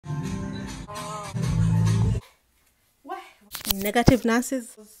Negative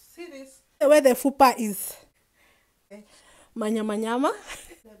Nancy's. See this? Where the fupa is. Manyama.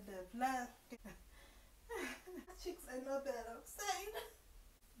 Chicks, I know they're outside.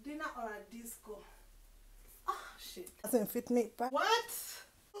 Dinner or a disco? Oh, shit. Doesn't fit me. What?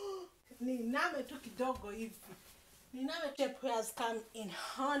 Niname tu kidogo hivi. Niname tape has come in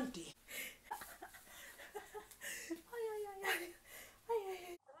handy.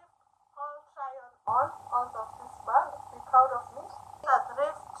 All try on all of this bag. Be proud of me.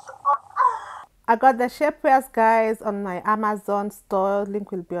 I got the shapewears, guys, on my Amazon store.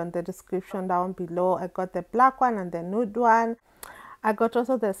 Link will be on the description down below. I got the black one and the nude one. I got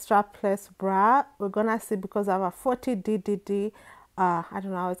also the strapless bra. We're gonna see because I have a 40 DDD. I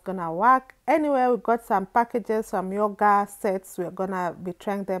don't know how it's gonna work. Anyway, we got some packages, some yoga sets. We're gonna be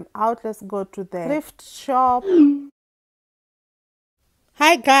trying them out. Let's go to the thrift shop.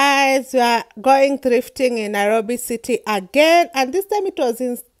 Hi guys, we are going thrifting in Nairobi City again, and this time it was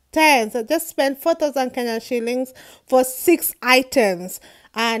intense. I just spent 4,000 Kenyan shillings for 6 items,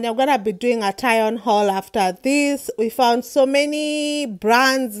 and I'm gonna be doing a try-on haul after this. We found so many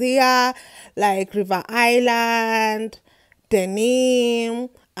brands here, like River Island, Denim,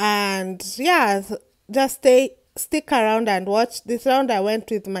 and yeah, just stick around and watch. This round I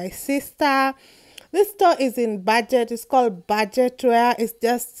went with my sister. This store is in Budget. It's called Budget Wear. It's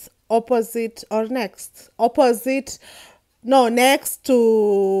just next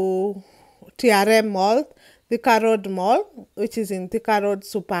to TRM Mall, Thika Road Mall, which is in Thika Road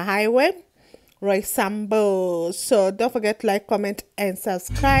Superhighway, Roysambu. So don't forget to like, comment, and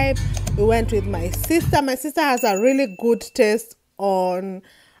subscribe. We went with my sister. My sister has a really good taste on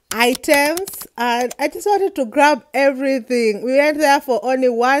items, and I just wanted to grab everything. We went there for only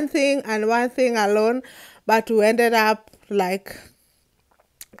one thing and one thing alone, but we ended up like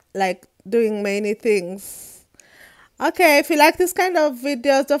doing many things. Okay, if you like this kind of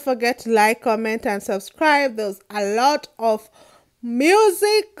videos, don't forget to like, comment, and subscribe. There's a lot of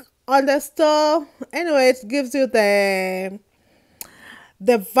music on the store. Anyway, it gives you the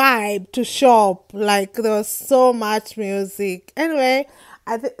vibe to shop. Like, there was so much music. Anyway,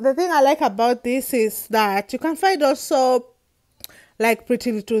 the thing I like about this is that you can find also like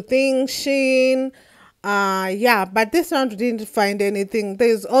Pretty Little Things, Shein. Yeah, but this one we didn't find anything.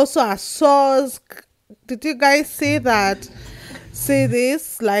 There's also a sauce. Did you guys see that? See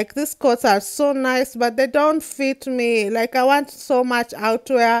this? Like, these coats are so nice, but they don't fit me. Like, I want so much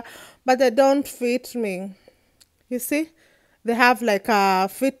outwear, but they don't fit me. You see? They have like a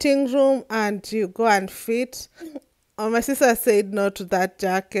fitting room and you go and fit. Oh, my sister said no to that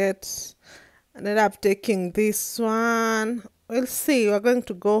jacket. I ended up taking this one. We'll see. We're going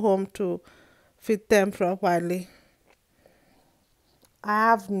to go home to fit them properly. I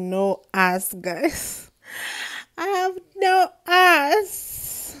have no ass, guys. I have no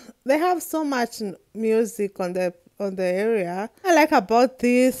ass. They have so much music on the area. I like about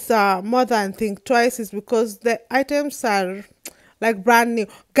this more than think twice is because the items are like brand new.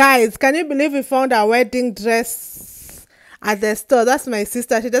 Guys, can you believe we found a wedding dress at the store? That's my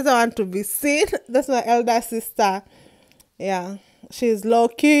sister. She doesn't want to be seen. That's my elder sister. Yeah, she's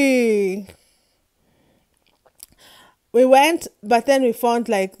low-key. We went, but then we found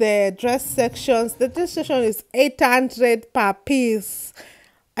like the dress sections. The dress section is 800 per piece.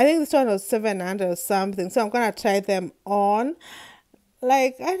 I think this one was 700 or something. So I'm gonna try them on.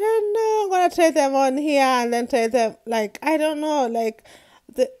 Like, I don't know. I'm gonna try them on here and then try them, like, I don't know, like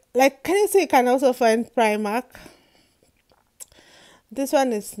can you see you can also find Primark? This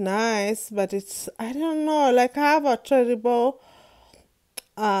one is nice, but it's, I don't know, like, I have a terrible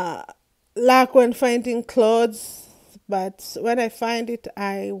luck when finding clothes, but when I find it,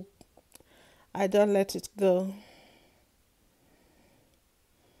 I don't let it go.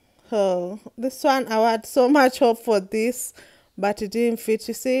 Oh, this one, I had so much hope for this, but it didn't fit.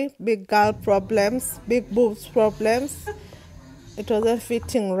 You see, big girl problems, big boobs problems. It wasn't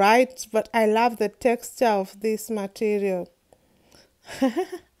fitting right, but I love the texture of this material. Don't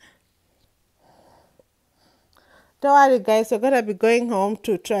worry, guys, we're gonna be going home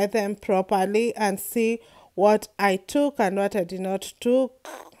to try them properly and see what I took and what I did not took.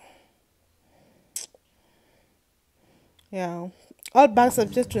 Yeah, all bags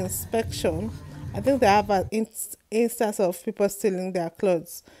subject to inspection. I think they have an instance of people stealing their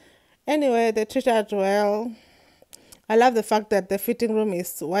clothes. Anyway, they treated well. I love the fact that the fitting room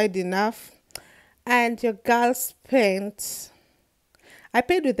is wide enough. And your girl spent. I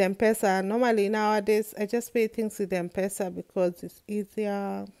paid with mpesa. Normally nowadays I just pay things with mpesa because it's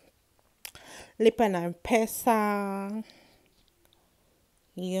easier. Lipa and mpesa.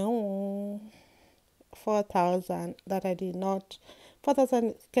 4,000 that I did not.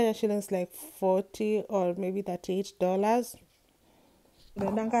 4,000 Kenya shillings, like 40 or maybe $38.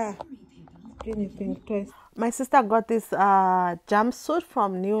 My sister got this jumpsuit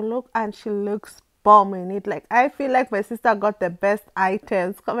from New Look and she looks bomb in it. Like, I feel like my sister got the best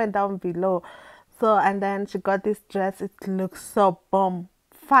items. Comment down below. So, and then she got this dress. It looks so bomb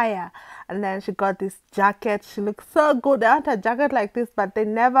fire. And then she got this jacket. She looks so good. I want a jacket like this, but they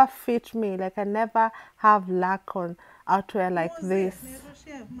never fit me. Like, I never have luck on outwear like this.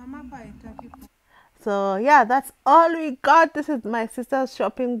 So yeah, that's all we got. This is my sister's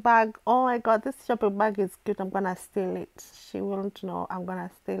shopping bag. Oh my god, this shopping bag is cute. I'm gonna steal it. She won't know I'm gonna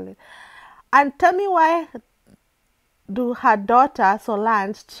steal it. And tell me, why do her daughter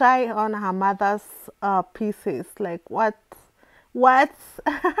Solange try on her mother's pieces? Like what? What?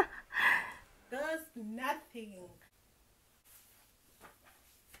 Does nothing.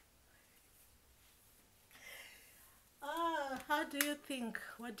 How do you think?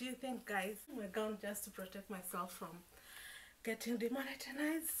 What do you think, guys? My gown just to protect myself from getting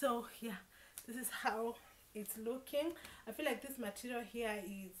demonetized. So yeah, this is how it's looking. I feel like this material here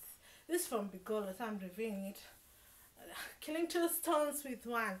is this from Bigolo, so I'm reviewing it. Killing two stones with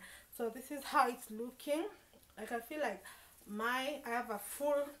one. So this is how it's looking. Like, I feel like I have a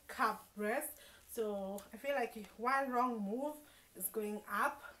full cup breast, so I feel like if one wrong move is going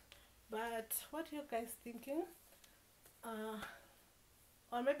up. But what are you guys thinking?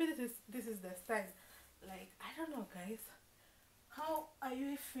 Or maybe this is the style. Like, I don't know, guys. How are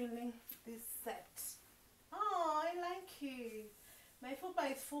you feeling this set? Oh, I like it. My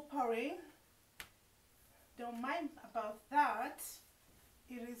fupa is fuparing. Don't mind about that.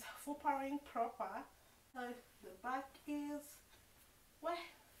 It is fuparing proper. The back is well.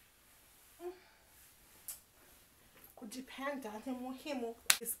 Kujipenda ni muhimu.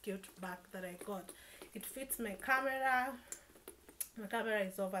 This cute bag that I got. It fits my camera. My camera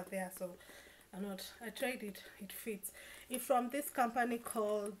is over there, so I tried it. It fits. It's from this company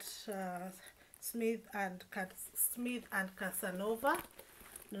called Smith and Casanova. I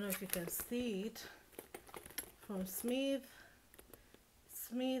don't know if you can see it. From Smith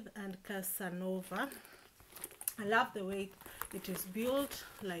and Casanova. I love the way it is built.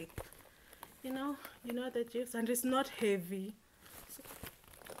 Like, you know the chips, and it's not heavy.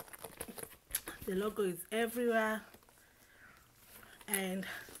 The logo is everywhere. And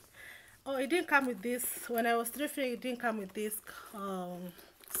oh, it didn't come with this. When I was thrifting, it didn't come with this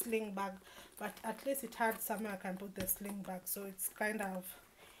sling bag, but at least it had somewhere I can put the sling bag, so it's kind of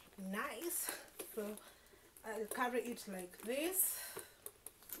nice. So I'll carry it like this.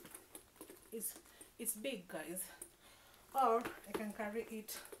 It's big, guys, or I can carry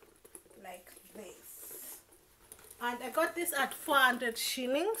it like this. And I got this at 400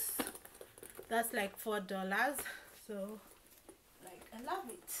 shillings. That's like $4. So like, I love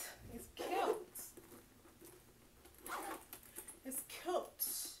it. It's cute. It's cute.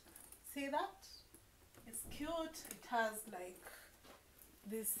 See that? It's cute. It has like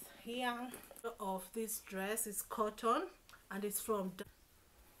this here of this dress is cotton, and it's from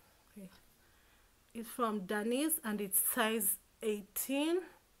Danis, and it's size 18,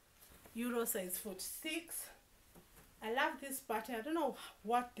 Euro size 46. I love this pattern. I don't know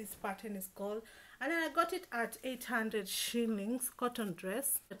what this pattern is called. And then I got it at 800 shillings, cotton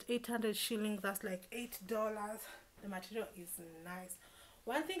dress. At 800 shillings, that's like $8. The material is nice.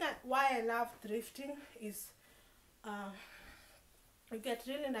 One thing why I love thrifting is you get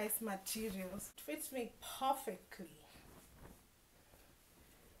really nice materials. It fits me perfectly.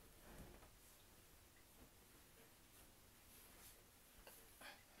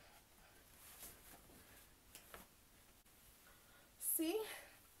 See?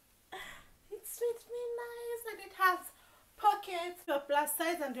 It fits me nice, and it has pockets. You're plus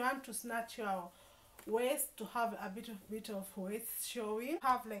size and you want to snatch your waist to have a bit of waist showing.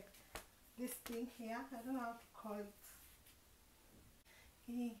 Have like this thing here. I don't know how to call it.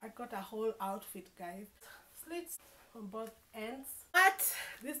 I got a whole outfit, guys. Slits on both ends. But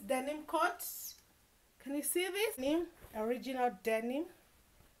this denim coat, can you see this? Original denim,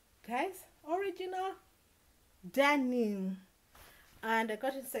 guys. Original denim. And I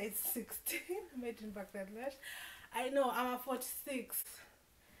got it size 16, made in Bangladesh. I know I'm a 46,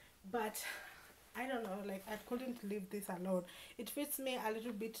 but I don't know, like, I couldn't leave this alone. It fits me a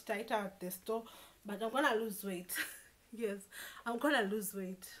little bit tighter at the store, but I'm gonna lose weight. Yes, I'm gonna lose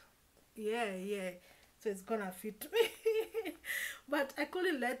weight. Yeah, so it's gonna fit me. But I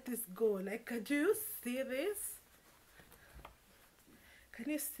couldn't let this go. Like, could you see this? Can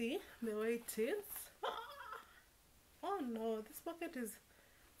you see the way it is? Oh no, this pocket is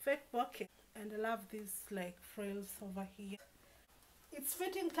fake pocket. And I love these like frills over here. It's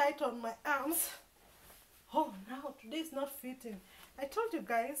fitting tight on my arms. Oh, now today is not fitting. I told you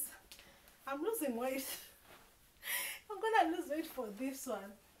guys, I'm losing weight. I'm gonna lose weight for this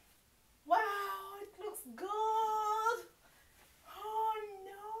one. Wow, it looks good. Oh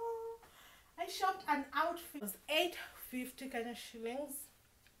no. I shopped an outfit. It was 850 Kenya shillings.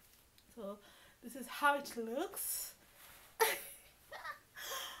 So this is how it looks.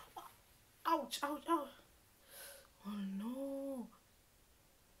 Ouch, ouch, ouch. Oh no.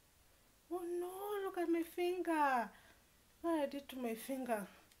 Oh no, look at my finger. What I did to my finger.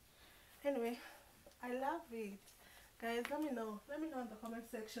 Anyway, I love it. Guys, let me know. Let me know in the comment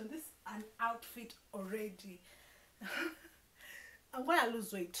section. This is an outfit already. I'm gonna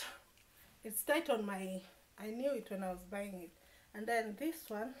lose weight. It's tight on my, I knew it when I was buying it. And then this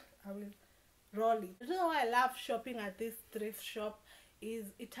one, I will roll it. You know why I love shopping at this thrift shop is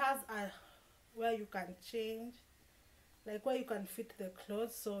it has a where you can change, like where you can fit the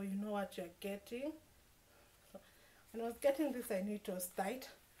clothes so you know what you're getting. So when I was getting this, I knew it was tight,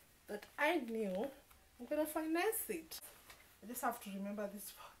 but I knew I'm gonna finance it. I just have to remember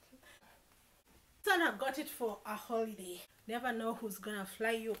this pocket. So I got it for a holiday. Never know who's gonna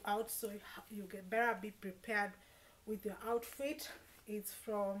fly you out, so you get better be prepared with your outfit. It's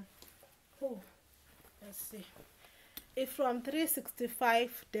from, oh, let's see, it's from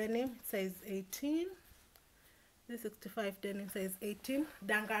 365 denim, size 18. 365 denim, size 18.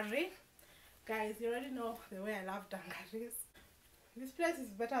 Dungaree. Guys, you already know the way I love dungarees. This place is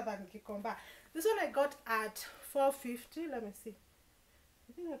better than Gikomba. This one I got at 450. Let me see.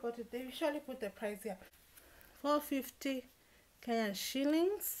 I think I got it. They usually put the price here. 450 Kenyan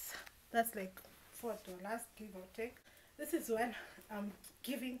shillings. That's like $4, give or take. This is when I'm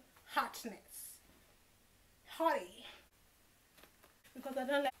giving hotness. Hottie. Because I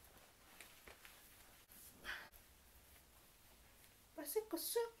don't like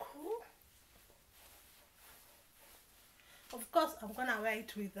so cool. Of course, I'm gonna wear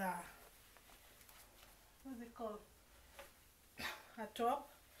it with what's it called? A top,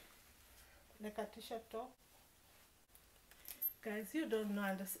 like a t-shirt top. Guys, you don't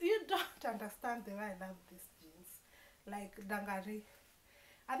understand the way I love these jeans, like dungaree.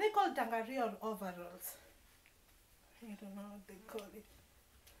 Are they called dungaree or overalls? I don't know what they call it.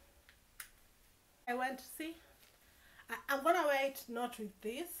 I went to see. I'm gonna wear it not with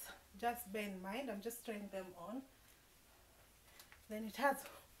this. Just bear in mind, I'm just trying them on. Then it has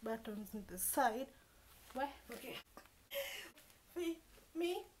buttons on the side. Why? Okay. Fit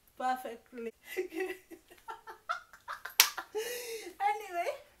me perfectly. Anyway,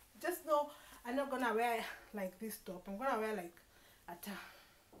 just know I'm not gonna wear like this top. I'm gonna wear like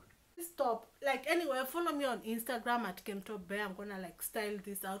this top. Like anyway, follow me on Instagram at KemTopBear. I'm gonna like style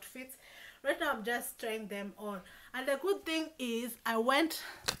these outfits. Right now I'm just trying them on. And the good thing is I went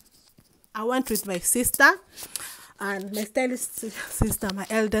with my sister, and my stylist sister, my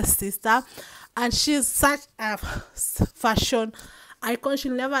eldest sister, and she's such a fashion icon.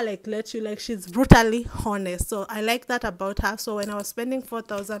 She'll never like let you, like, she's brutally honest. So I like that about her. So when I was spending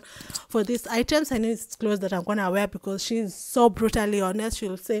 4,000 for these items, I knew it's clothes that I'm gonna wear because she's so brutally honest.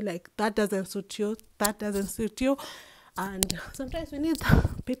 She'll say like, that doesn't suit you, that doesn't suit you, and sometimes we need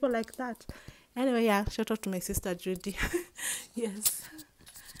people like that. Anyway, yeah, shout out to my sister Judy. Yes,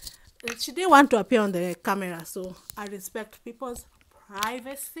 she didn't want to appear on the camera, so I respect people's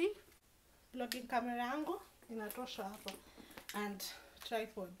privacy. Vlogging camera angle inatosha hapa, and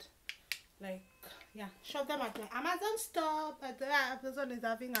tripod. Like, yeah, shop them at my Amazon store. But Amazon is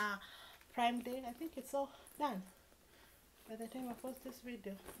having a Prime Day. I think it's all done by the time I post this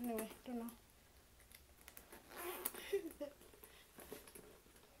video. Anyway, don't know.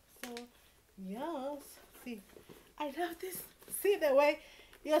 So yes, see, I love this. See the way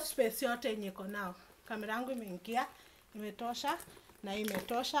your space yote yenye iko now. Kamera yangu imeingia, imetosha na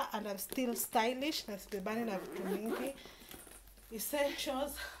imetosha, and I'm still stylish na sibebani na vitu mingi.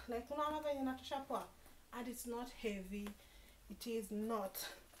 Essentials, like unaona venye natosha poa, and it's not heavy. It is not.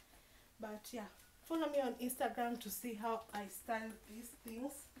 But yeah, follow me on Instagram to see how I style these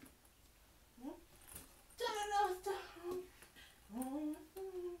things.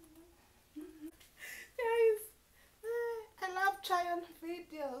 Guys, I love try-on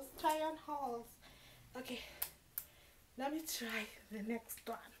videos, try-on hauls. Okay, let me try the next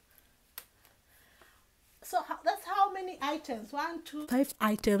one. So that's how many items? 1, 2, 5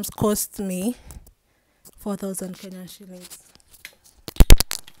 items cost me 4,000 Kenyan shillings.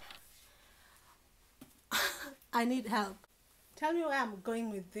 I need help. Tell me where I'm going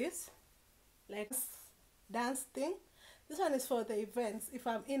with this. Like dance thing. This one is for the events. If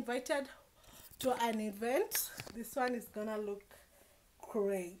I'm invited to an event, this one is gonna look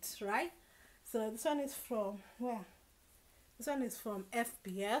great, right? So this one is from where? This one is from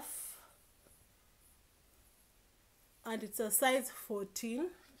FBF, and it's a size 14.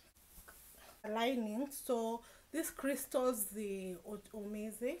 Lining. So this crystals the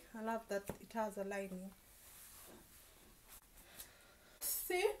amazing. I love that it has a lining.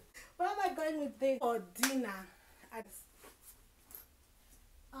 See, where am I going with this? For dinner.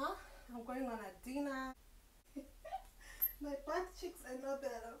 I'm going on a dinner. My butt cheeks are not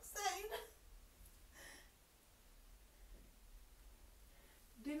there outside.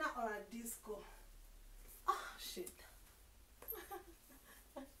 Dinner or a disco. Oh shit.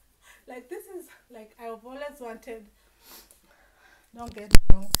 Like this is like I've always wanted, don't get me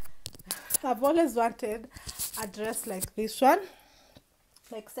wrong, I've always wanted a dress like this one,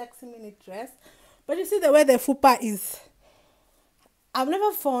 like sexy mini dress. But you see the way the fupa is, I've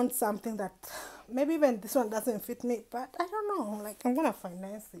never found something that, maybe even this one doesn't fit me, but I don't know, like I'm gonna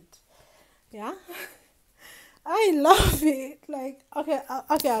finance it. Yeah. I love it. Like, okay,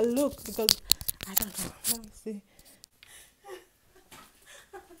 I'll look because I don't know. Let me see.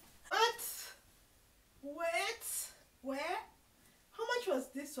 Wait, where? How much was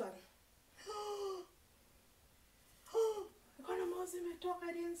this one? I got a mouse in my talk.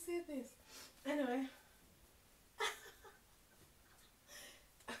 I didn't see this. Anyway.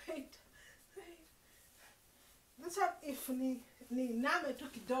 Wait. This one, if ni name tu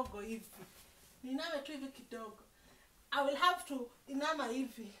kidogo hivi. Niname tu hivi kidogo. I will have to inama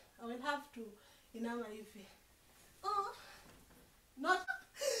hivi. I will have to inama hivi. Oh. Not.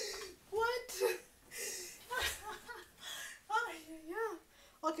 What? Oh,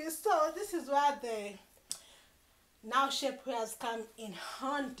 yeah. Okay, so this is where the now shapewears come in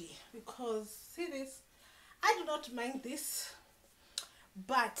handy, because see this, I do not mind this,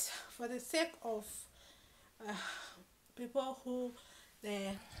 but for the sake of people who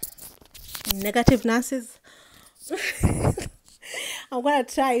the negative Nancy's, I'm gonna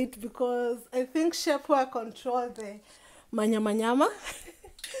try it because I think shapewear control the manyama.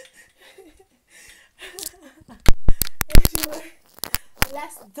 Anyway,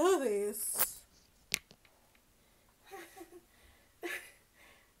 let's do this.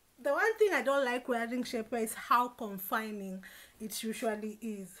 The one thing I don't like wearing shapewear is how confining it usually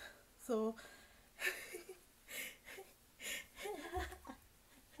is. So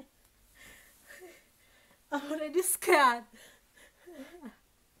I'm already scared.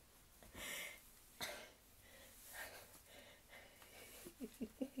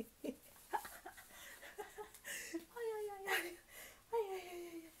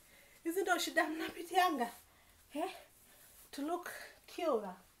 Isn't all shida mnapitianga? Eh? To look cute.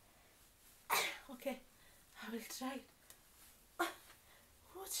 Okay, I will try it.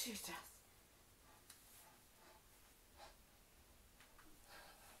 What she does?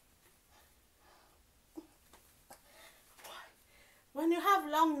 When you have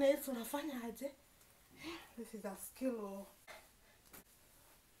long nails, unafanya aje? This is a skill.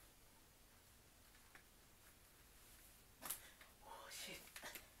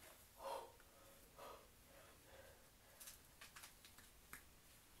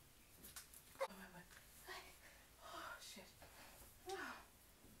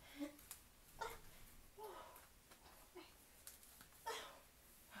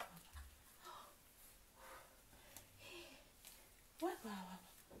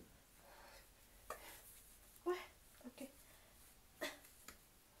 Okay.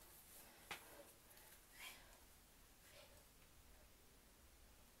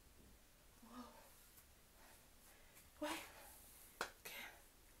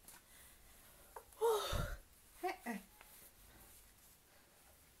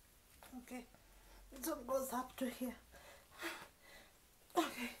 Okay, it all goes up to here.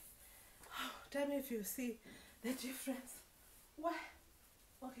 Okay, tell me if you see the difference. What?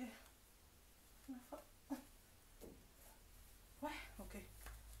 Okay. What? Okay.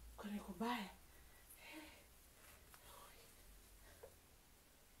 Kwenye kubaya.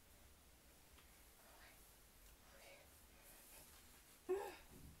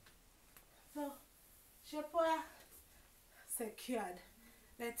 So, shapewear secured.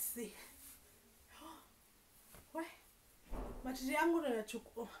 Let's see. What?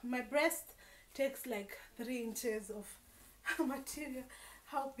 My breast takes like 3 inches of material.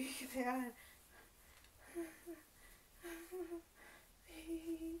 How big they are.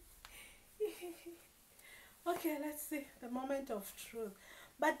 Okay, let's see the moment of truth.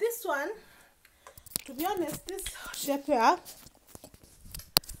 But this one, to be honest, this shapewear,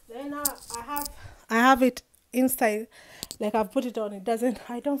 then I have it inside, like I've put it on, it doesn't,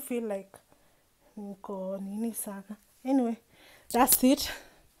 I don't feel like niko nini sana. Anyway, that's it.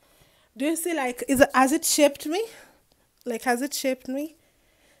 Do you see, like, has it shaped me? Like, has it shaped me?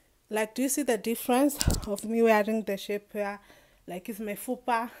 Like, do you see the difference of me wearing the shapewear? Like, is my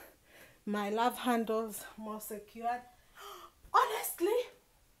fupa, my love handles more secured? Honestly,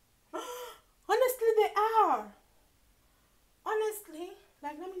 honestly, they are. Honestly,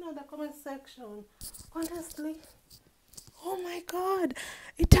 like, let me know in the comment section. Honestly, oh my God,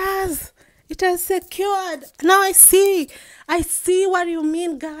 it has. It has secured. Now I see what you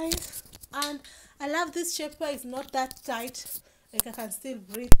mean, guys. And I love this shapewear. It's not that tight. Like, I can still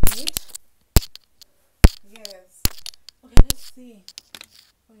breathe in it. Yes. Okay, let's see.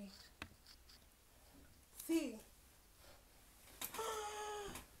 Wait. See.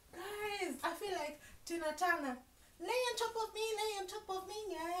 Guys, I feel like Tina Turner. Lay on top of me, lay on top of me,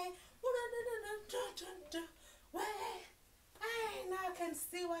 yeah. Wait. Hey, now I can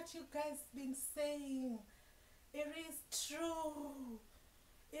see what you guys been saying. It is true.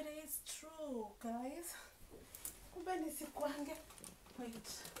 It is true, guys. Kumbe nisikwange. Wait.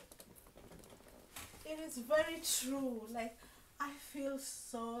 It is very true. Like, I feel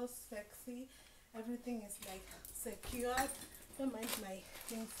so sexy. Everything is like secure. Don't mind my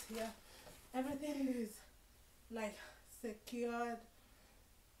things here. Everything is like secured,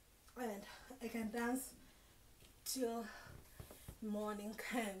 and I can dance till morning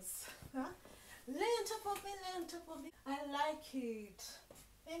comes. Huh? Lay on top of me, lay on top of me. I like it.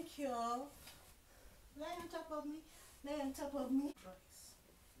 Thank you all. Lay on top of me, lay on top of me.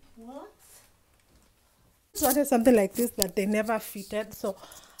 What? I wanted something like this, but they never fitted, so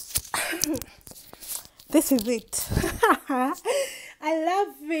this is it. I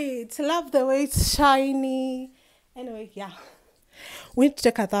love it. Love the way it's shiny. Anyway, yeah. We need to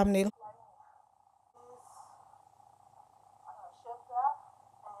take a thumbnail.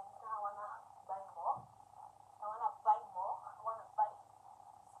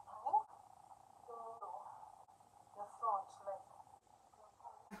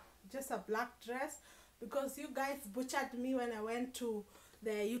 Just a black dress, because you guys butchered me when I went to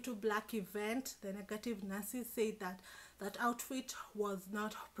the YouTube Black event. The negative Nancy said that that outfit was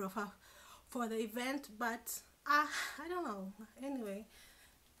not proper for the event, but I don't know. Anyway,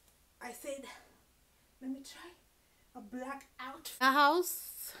 I said, let me try a black outfit.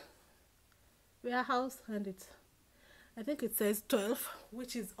 Warehouse, and it's, I think it says 12,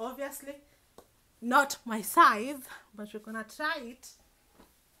 which is obviously not my size, but we're gonna try it.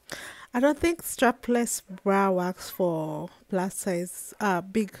 I don't think strapless bra works for plus size,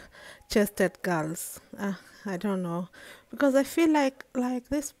 big chested girls. I don't know, because I feel like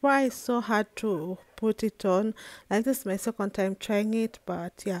this bra is so hard to put it on. Like, this is my second time trying it,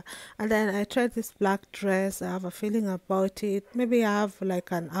 but yeah. And then I tried this black dress. I have a feeling about it. Maybe I have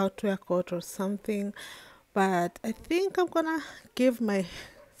like an outwear coat or something, but I think I'm gonna give my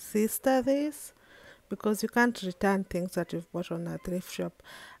sister this, because you can't return things that you've bought on a thrift shop.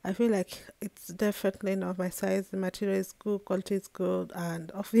 I feel like it's definitely not my size. The material is good, quality is good,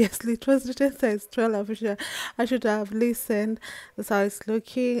 and obviously it was written size 12. I should have listened. That's how it's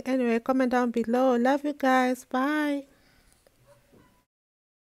looking. Anyway, comment down below. Love you guys. Bye.